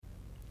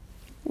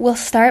We'll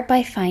start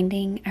by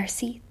finding our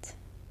seat.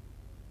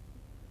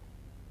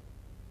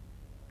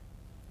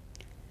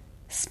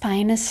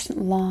 Spine is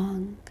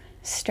long,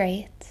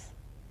 straight.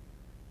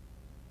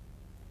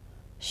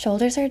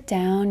 Shoulders are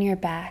down your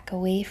back,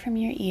 away from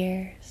your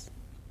ears.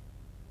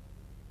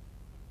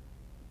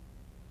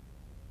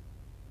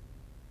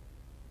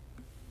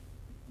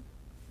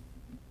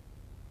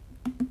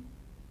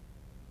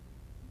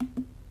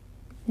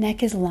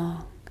 Neck is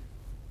long.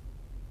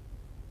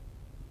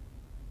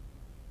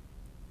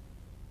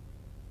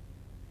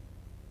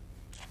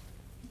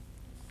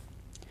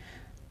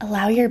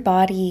 Allow your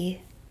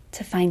body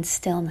to find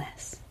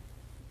stillness.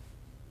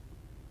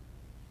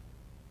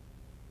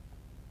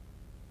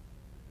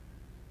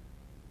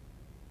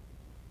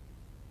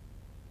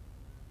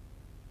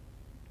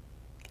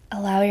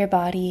 Allow your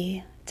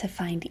body to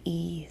find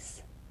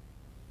ease.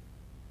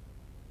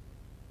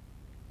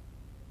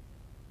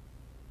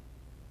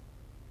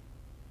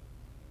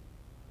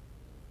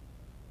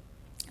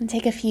 And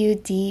take a few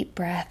deep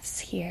breaths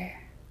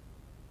here.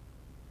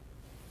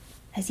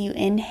 As you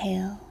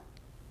inhale,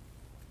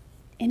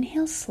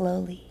 inhale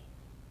slowly,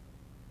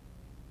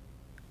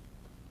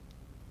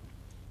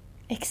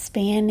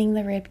 expanding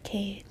the rib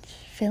cage,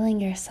 filling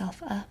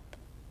yourself up.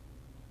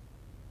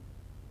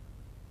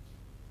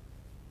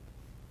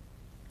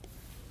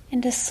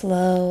 And a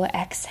slow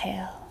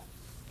exhale,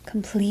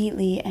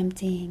 completely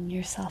emptying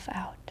yourself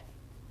out.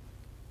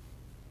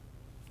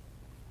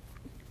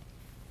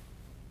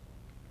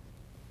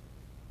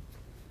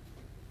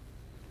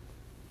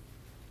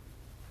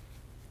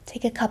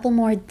 Take a couple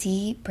more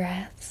deep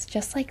breaths,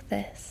 just like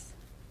this.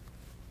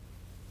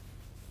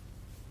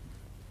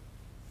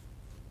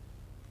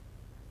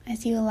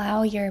 As you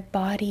allow your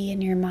body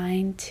and your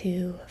mind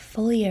to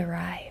fully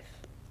arrive.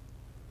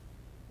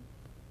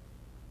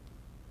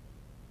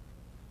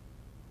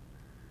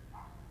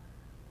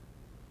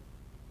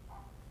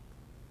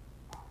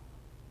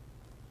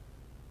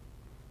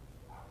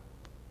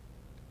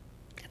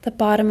 At the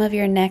bottom of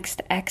your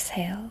next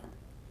exhale,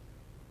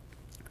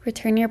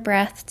 return your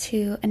breath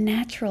to a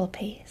natural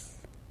pace.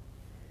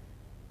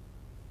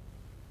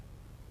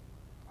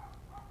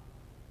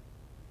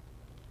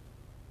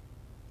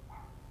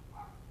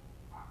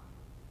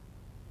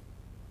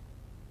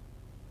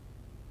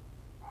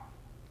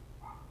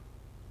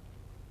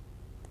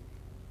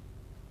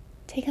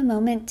 Take a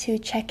moment to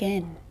check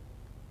in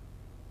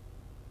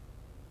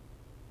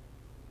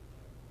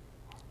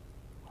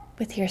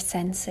with your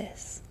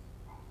senses.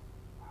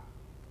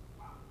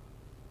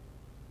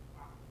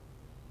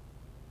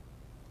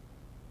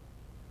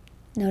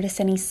 Notice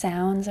any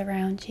sounds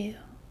around you.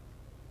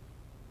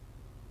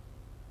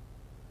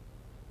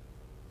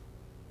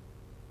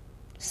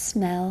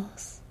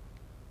 Smells.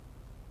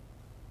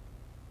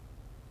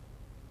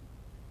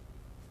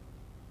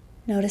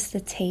 Notice the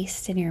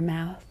taste in your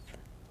mouth.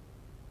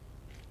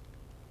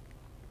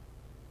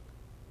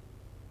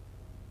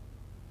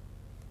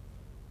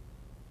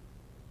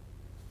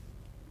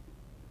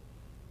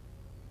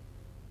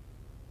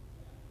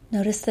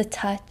 Notice the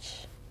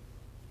touch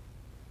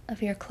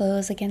of your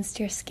clothes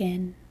against your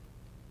skin,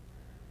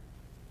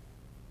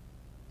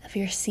 of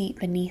your seat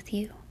beneath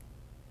you.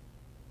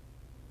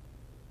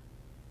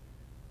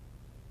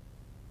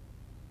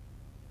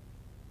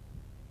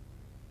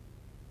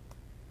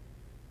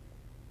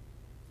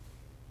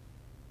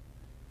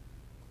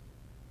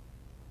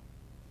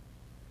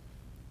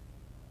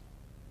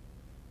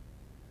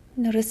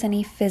 Notice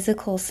any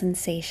physical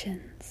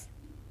sensations.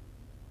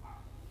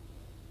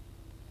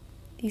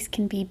 These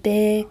can be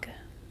big,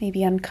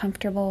 maybe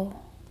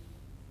uncomfortable.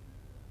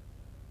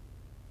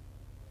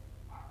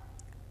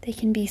 They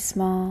can be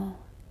small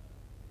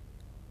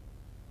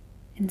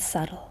and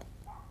subtle.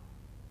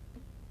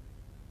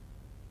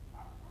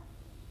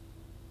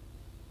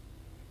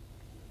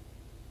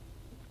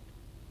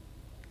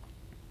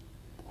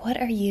 What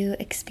are you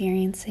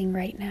experiencing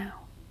right now?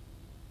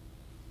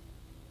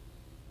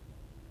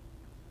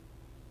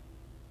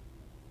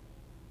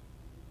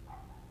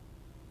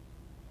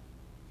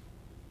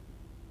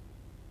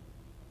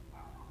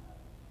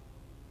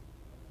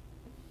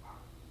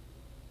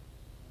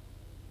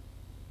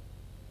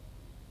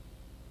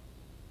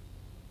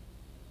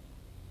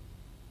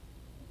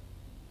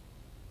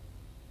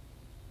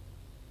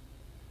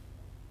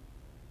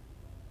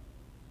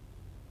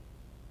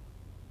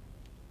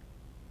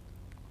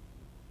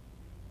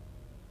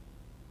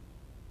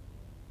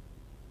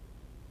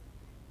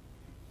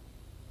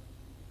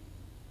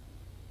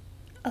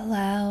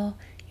 Allow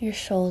your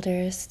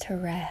shoulders to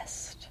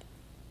rest.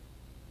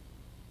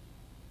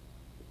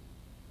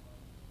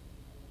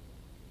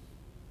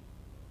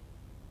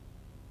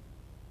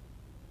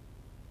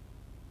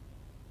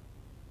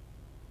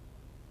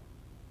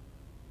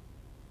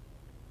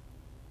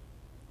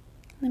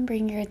 Then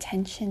bring your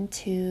attention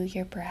to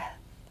your breath.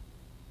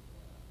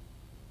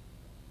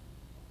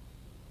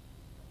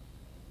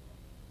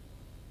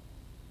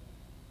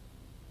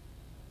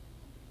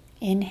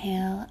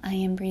 Inhale, I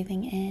am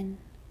breathing in.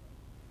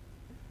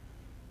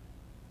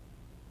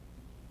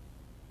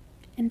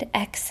 And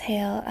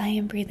exhale, I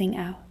am breathing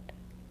out.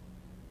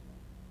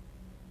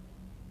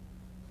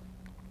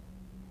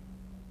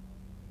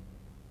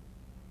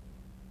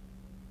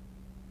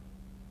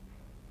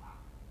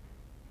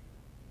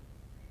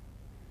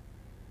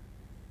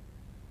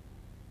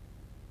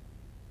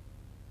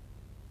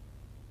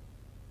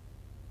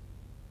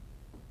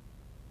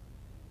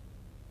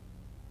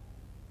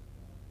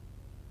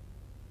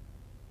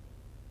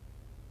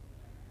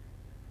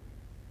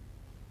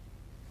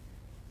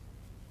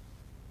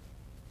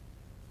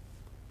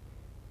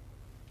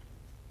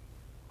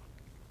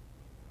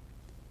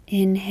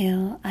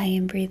 Inhale, I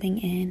am breathing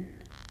in.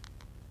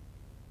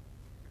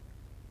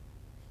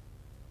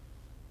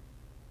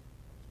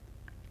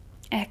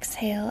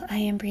 Exhale, I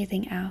am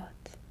breathing out.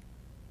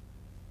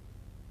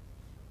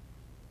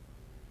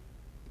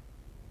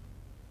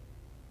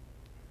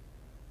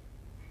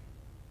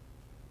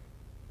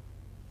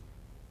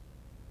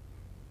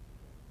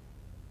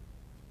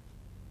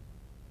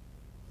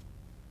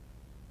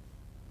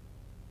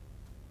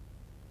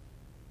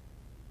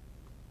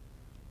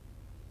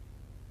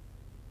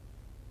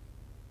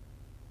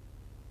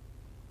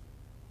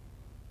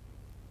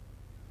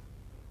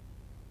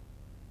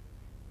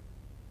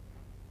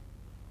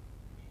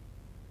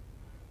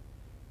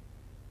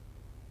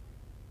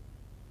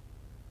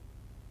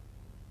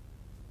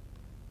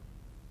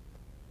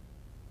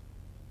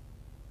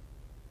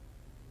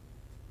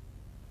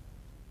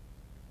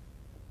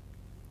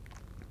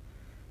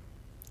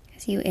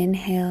 As you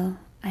inhale,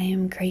 I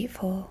am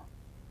grateful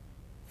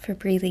for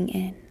breathing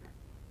in.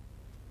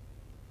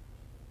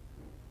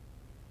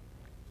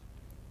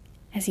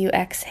 As you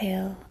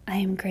exhale, I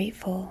am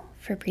grateful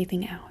for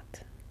breathing out.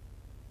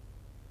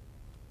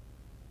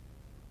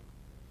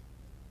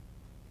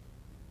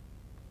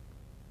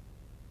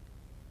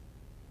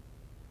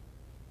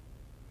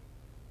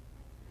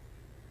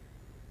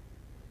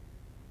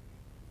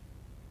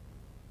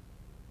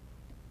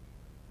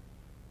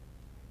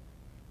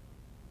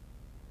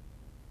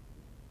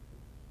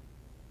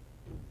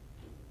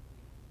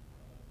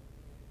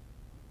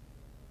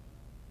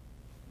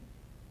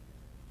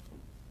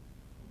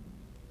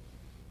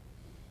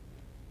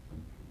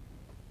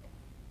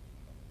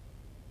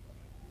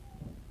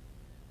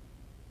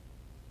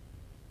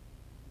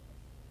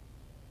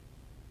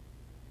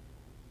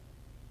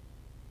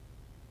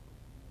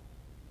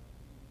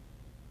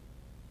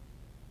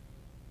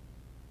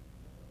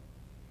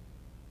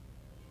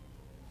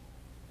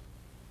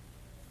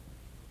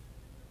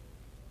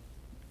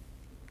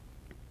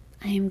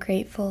 I am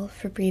grateful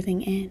for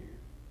breathing in.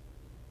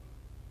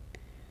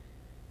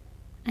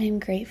 I am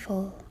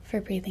grateful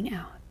for breathing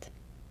out.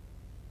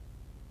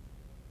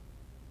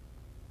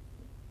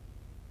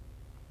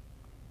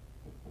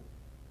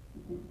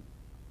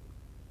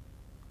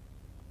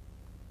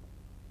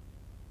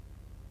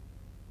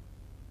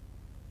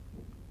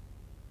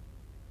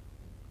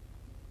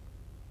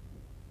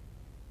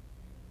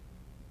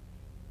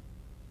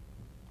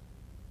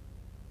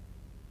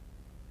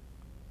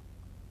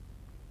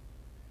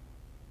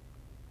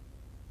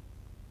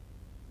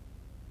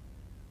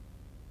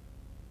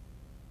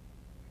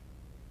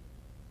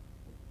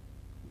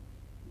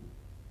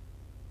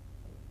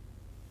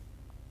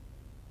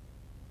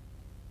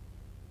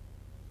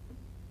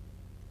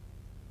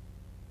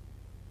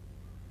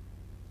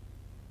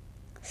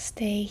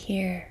 Stay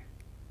here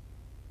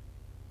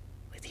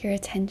with your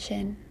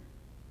attention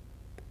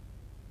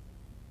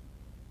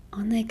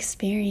on the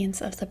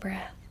experience of the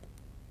breath,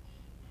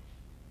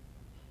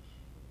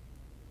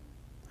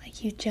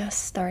 like you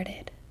just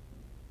started.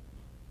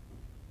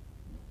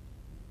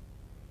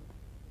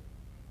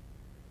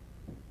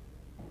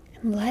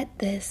 And let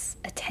this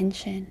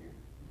attention,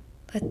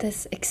 let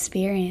this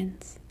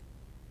experience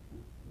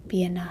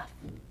be enough.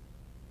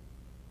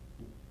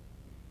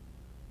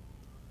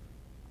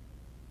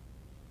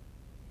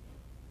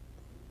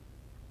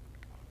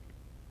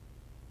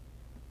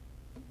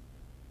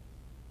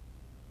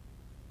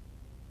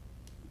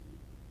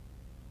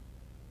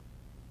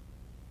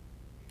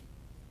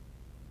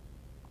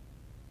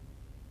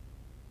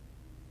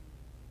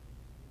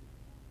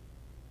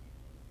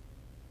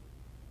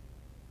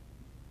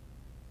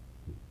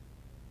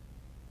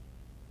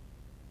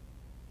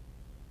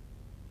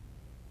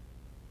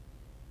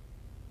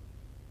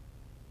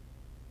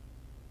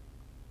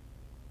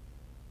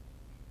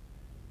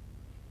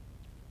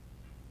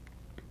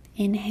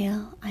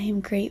 Inhale, I am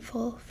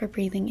grateful for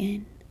breathing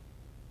in.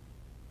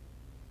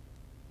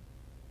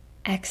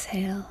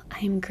 Exhale, I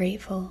am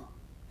grateful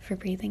for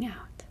breathing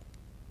out.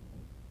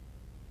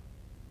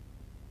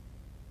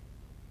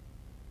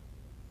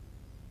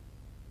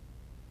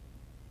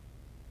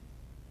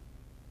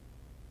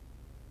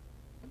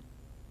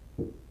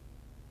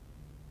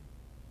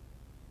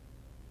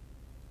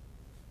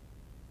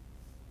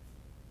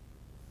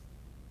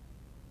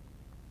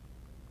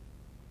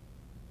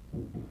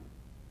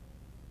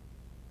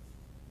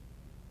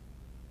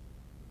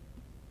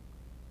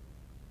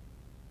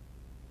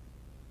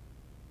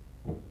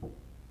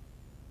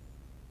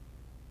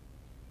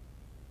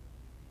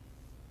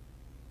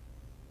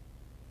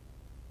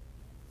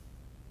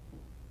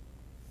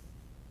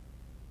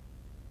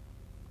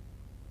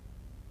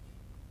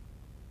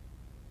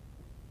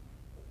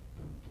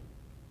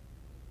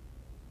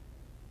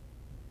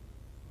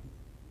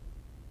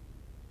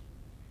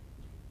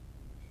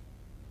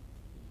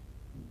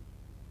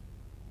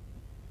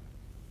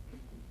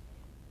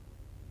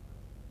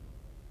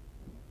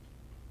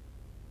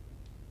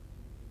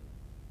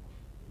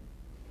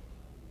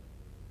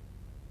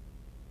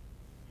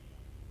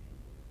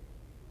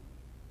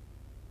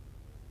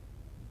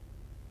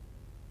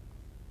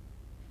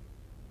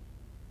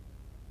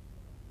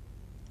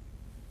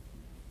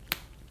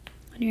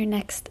 On your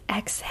next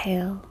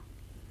exhale,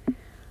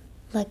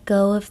 let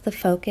go of the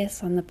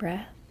focus on the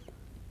breath.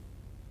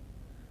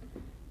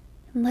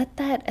 And let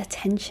that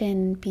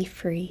attention be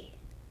free.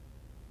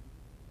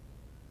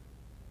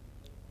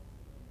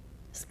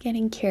 Just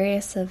getting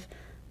curious of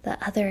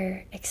the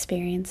other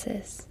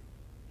experiences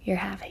you're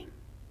having.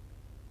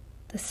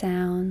 The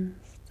sounds,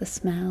 the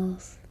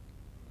smells,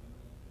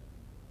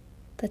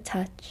 the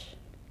touch,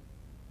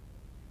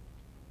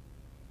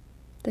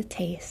 the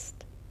taste.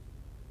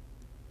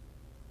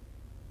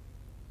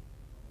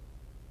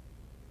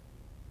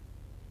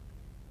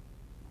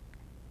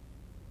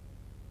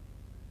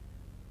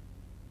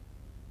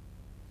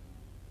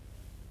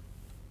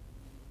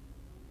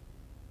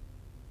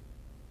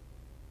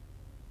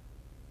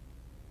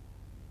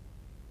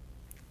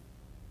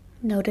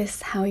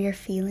 Notice how you're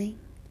feeling.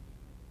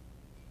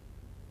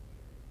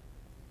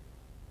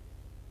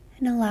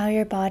 And allow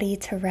your body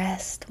to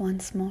rest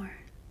once more.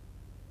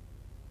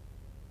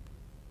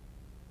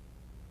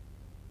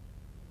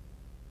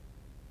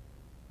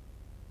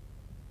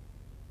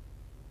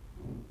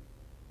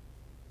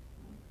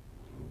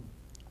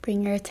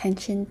 Bring your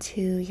attention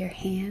to your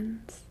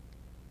hands,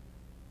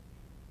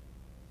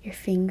 your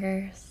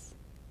fingers,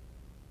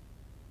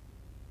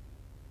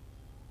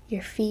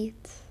 your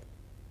feet,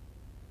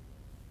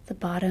 the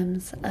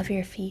bottoms of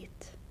your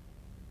feet.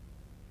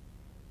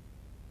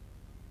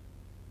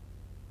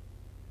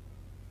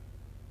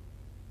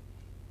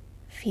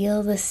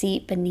 Feel the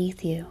seat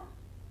beneath you.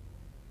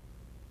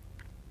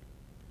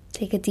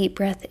 Take a deep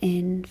breath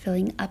in,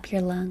 filling up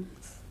your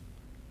lungs.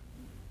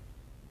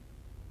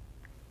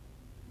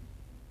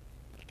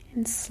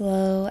 And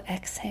slow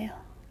exhale.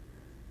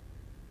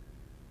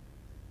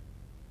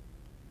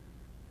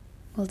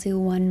 We'll do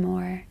one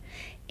more.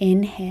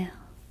 Inhale.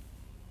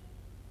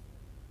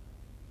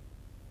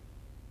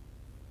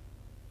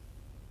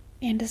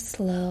 And a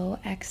slow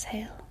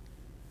exhale.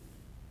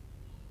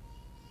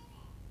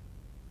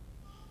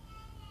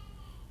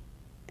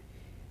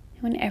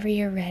 Whenever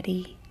you're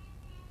ready,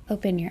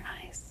 open your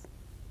eyes.